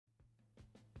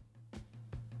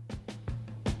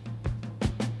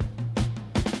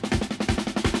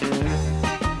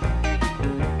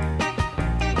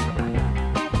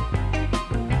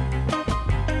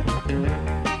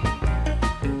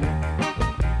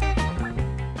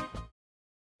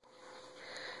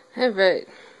Alright,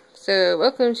 so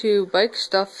welcome to Bike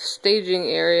Stuff Staging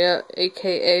Area,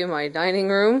 aka my dining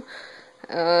room.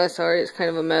 Sorry, it's kind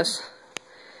of a mess.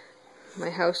 My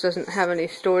house doesn't have any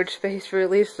storage space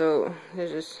really, so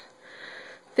there's just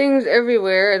things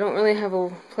everywhere. I don't really have a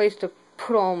place to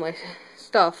put all my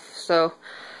stuff, so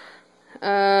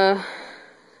let's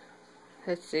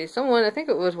see, someone, I think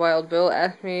it was Wild Bill,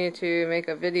 asked me to make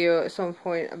a video at some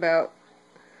point about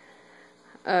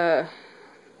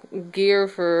gear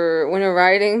for winter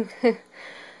riding.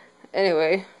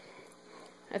 Anyway,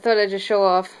 I thought I'd just show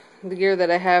off the gear that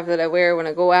I have that I wear when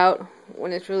I go out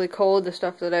when it's really cold, the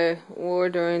stuff that I wore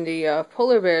during the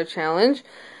polar bear challenge.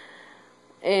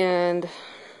 And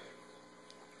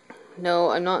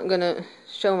no, I'm not gonna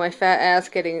show my fat ass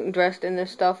getting dressed in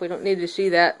this stuff. We don't need to see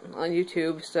that on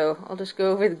YouTube, so I'll just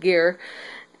go over the gear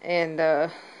and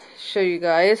show you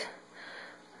guys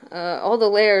all the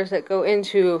layers that go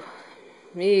into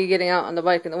me getting out on the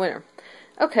bike in the winter.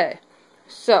 Okay,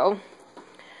 so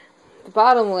the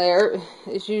bottom layer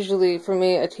is usually for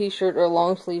me a t-shirt or a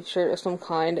long sleeve shirt of some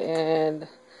kind and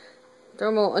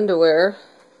thermal underwear.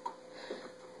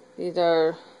 These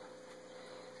are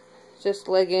just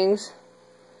leggings,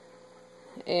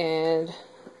 and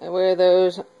I wear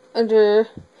those under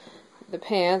the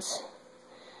pants.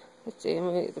 Let's see, I'm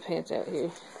gonna get the pants out here.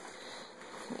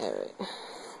 Alright,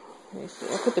 let me see.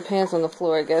 I'll put the pants on the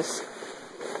floor, I guess.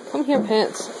 Come here,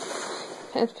 pants.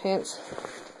 Pants.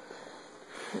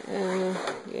 Yeah,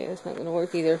 it's not gonna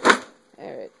work either.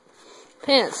 Alright.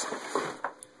 Pants.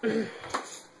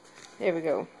 There we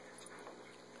go.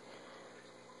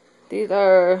 These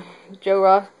are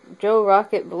Joe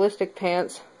Rocket ballistic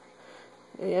pants.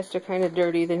 Yes, they're kind of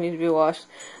dirty. They need to be washed.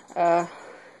 They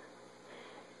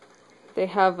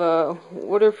have a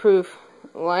waterproof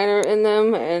liner in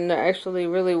them, and they're actually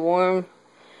really warm.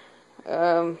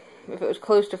 If it was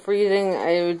close to freezing,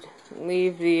 I would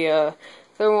leave the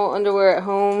thermal underwear at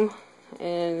home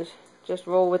and just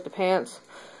roll with the pants.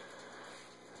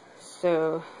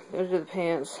 So, those are the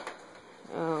pants.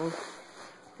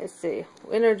 Let's see.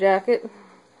 Winter jacket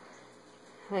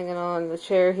hanging on the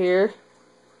chair here.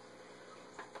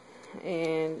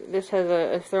 And this has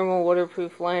a thermal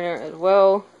waterproof liner as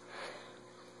well.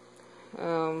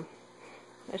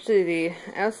 Actually, the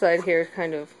outside here is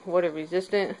kind of water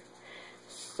resistant.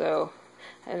 So,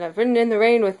 and I've ridden in the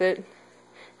rain with it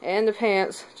and the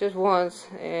pants just once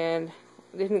and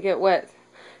didn't get wet.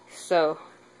 So,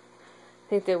 I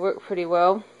think they work pretty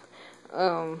well.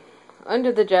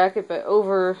 Under the jacket, but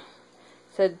over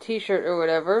said t-shirt or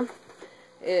whatever,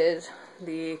 is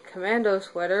the commando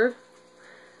sweater,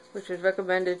 which was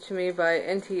recommended to me by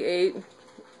NT8.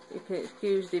 You can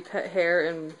excuse the pet hair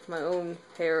and my own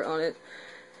hair on it.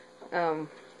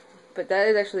 But that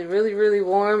is actually really, really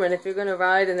warm, and if you're going to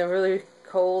ride in the really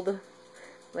cold,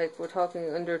 like we're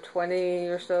talking under 20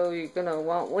 or so, you're going to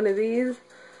want one of these,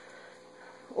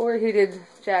 or a heated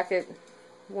jacket,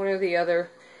 one or the other.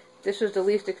 This was the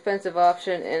least expensive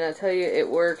option, and I tell you, it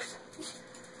works.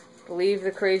 Believe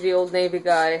the crazy old Navy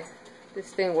guy,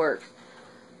 this thing works.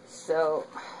 So,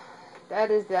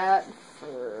 that is that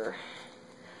for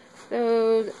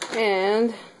those,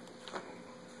 and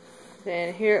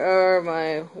then here are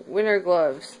my winter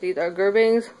gloves. These are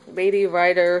Gerbing's Lady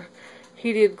Rider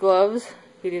heated gloves,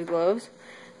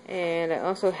 and I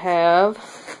also have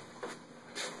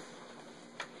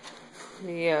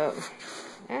the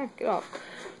get off,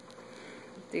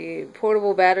 the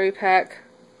portable battery pack.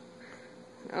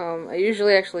 I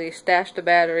usually actually stash the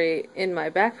battery in my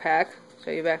backpack.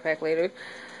 Show you backpack later,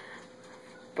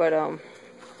 but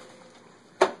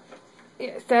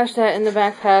yeah, stash that in the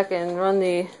backpack and run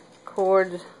the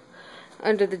cord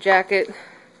under the jacket.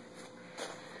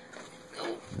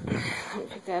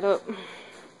 Pick that up.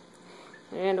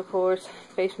 And of course,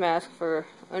 face mask for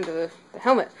under the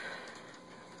helmet.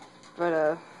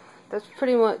 But that's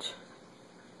pretty much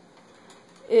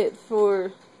it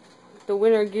for the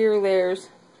winter gear layers.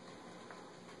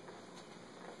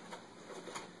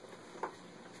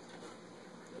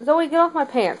 Zoe, get off my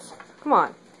pants. Come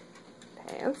on.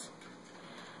 Pants.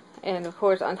 And of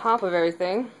course, on top of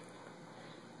everything,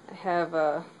 I have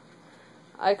a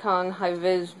Icon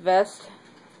high-vis vest,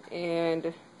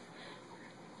 and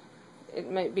it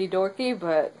might be dorky,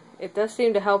 but it does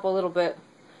seem to help a little bit.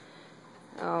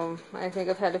 I think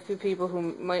I've had a few people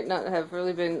who might not have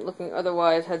really been looking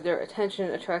otherwise had their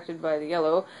attention attracted by the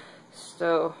yellow,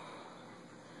 so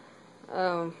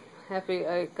happy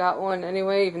I got one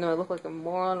anyway, even though I look like a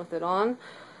moron with it on.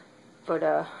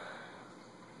 But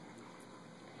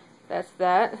that's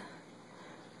that.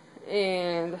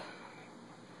 And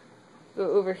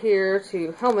go over here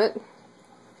to helmet.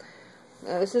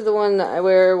 This is the one that I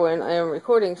wear when I am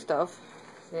recording stuff.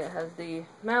 It has the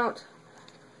mount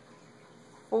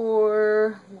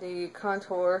for the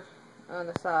contour on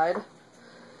the side,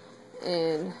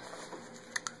 and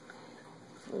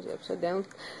where's it upside down?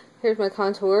 Here's my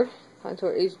contour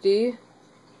HD,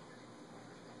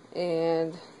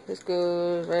 and this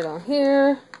goes right on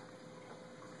here.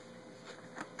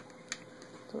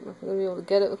 Don't know if I'm gonna be able to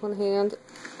get it with one hand.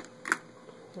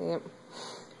 Yep.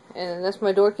 And that's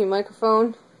my dorky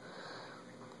microphone,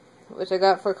 which I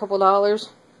got for a couple dollars.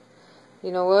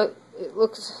 You know what?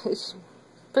 It's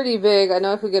pretty big. I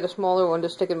know I could get a smaller one to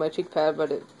stick in my cheek pad, but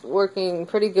it's working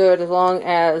pretty good as long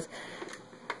as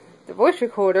the voice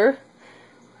recorder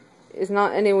is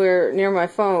not anywhere near my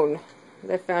phone.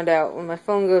 I found out when my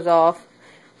phone goes off,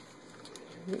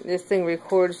 this thing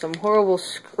records some horrible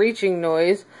screeching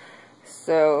noise.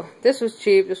 So this was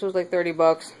cheap. This was like 30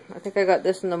 bucks. I think I got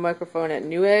this in the microphone at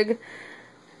Newegg,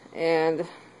 and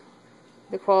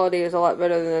the quality is a lot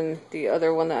better than the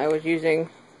other one that I was using.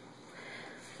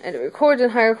 And it records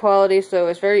in higher quality, so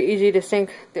it's very easy to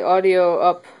sync the audio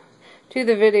up to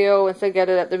the video. Once I get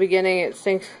it at the beginning, it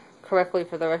syncs correctly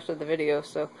for the rest of the video.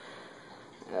 So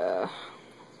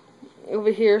over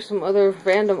here, some other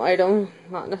random item,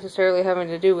 not necessarily having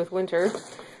to do with winter,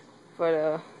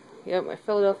 but yep, my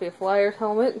Philadelphia Flyers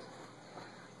helmet,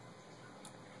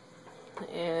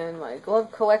 and my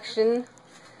glove collection.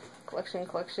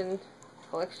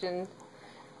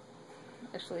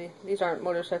 Actually, these aren't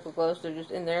motorcycle gloves, they're just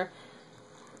in there.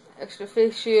 Extra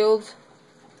face shields.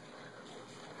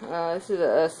 This is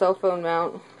a cell phone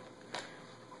mount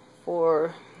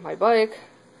for my bike.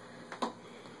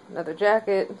 Another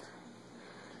jacket.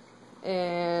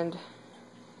 And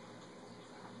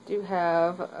do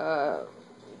have a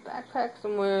backpack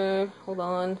somewhere. Hold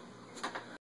on.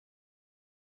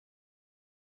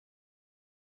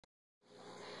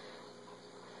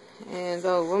 And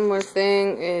one more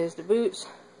thing is the boots.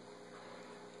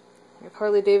 They're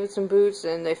Harley Davidson boots,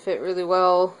 and they fit really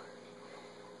well.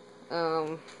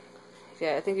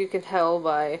 Yeah, I think you can tell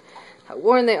by how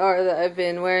worn they are that I've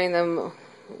been wearing them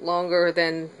longer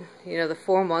than, you know, the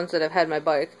 4 months that I've had my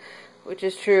bike. Which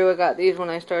is true. I got these when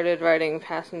I started riding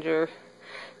passenger,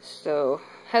 so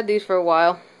had these for a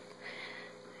while,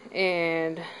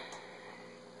 and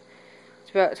it's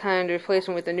about time to replace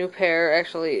them with a new pair.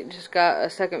 Actually, just got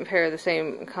a second pair of the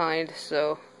same kind,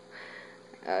 so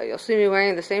you'll see me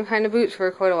wearing the same kind of boots for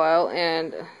quite a while.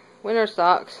 And winter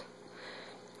socks.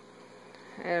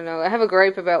 I don't know, I have a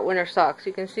gripe about winter socks.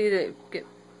 You can see they get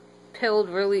pilled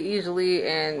really easily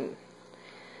and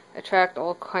attract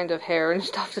all kinds of hair and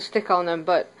stuff to stick on them,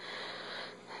 but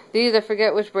these, I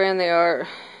forget which brand they are.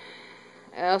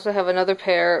 I also have another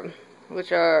pair,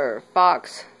 which are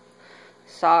Fox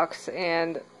socks,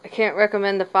 and I can't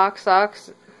recommend the Fox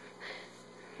socks.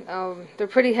 They're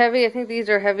pretty heavy. I think these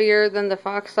are heavier than the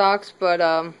Fox socks, but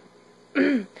I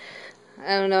don't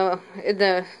know.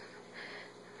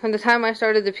 From the time I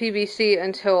started the PBC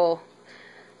until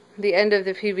the end of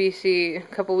the PBC a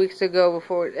couple weeks ago,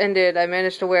 before it ended, I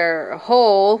managed to wear a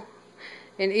hole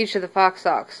in each of the Fox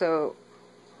socks. So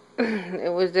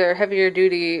it was their heavier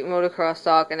duty motocross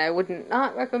sock, and I would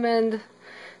not recommend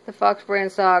the Fox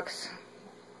brand socks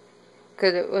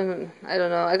because it wasn't, I don't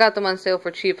know, I got them on sale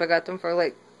for cheap. I got them for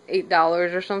like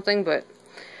 $8 or something, but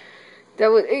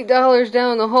that was $8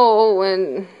 down the hole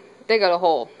when they got a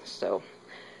hole. So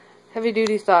heavy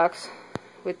duty socks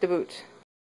with the boots.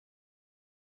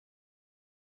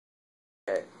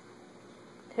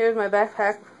 Here's my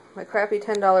backpack, my crappy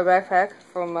 $10 backpack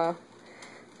from,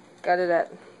 got it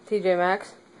at TJ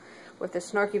Maxx, with the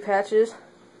snarky patches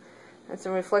and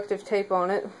some reflective tape on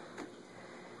it.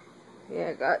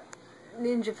 Yeah, I got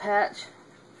ninja patch,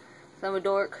 so I'm a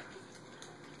dork.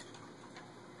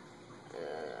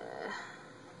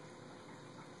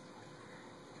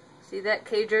 See that,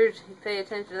 cagers? You pay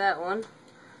attention to that one.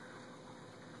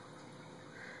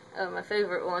 My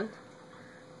favorite one.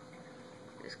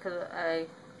 Just because I'm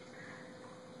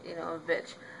a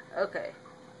bitch. Okay.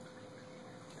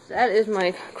 So that is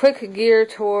my quick gear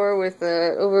tour with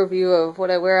an overview of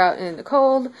what I wear out in the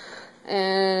cold.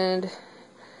 And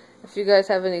if you guys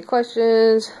have any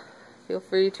questions, feel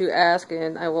free to ask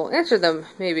and I will answer them,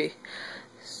 maybe.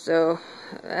 So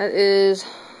that is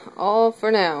all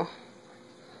for now.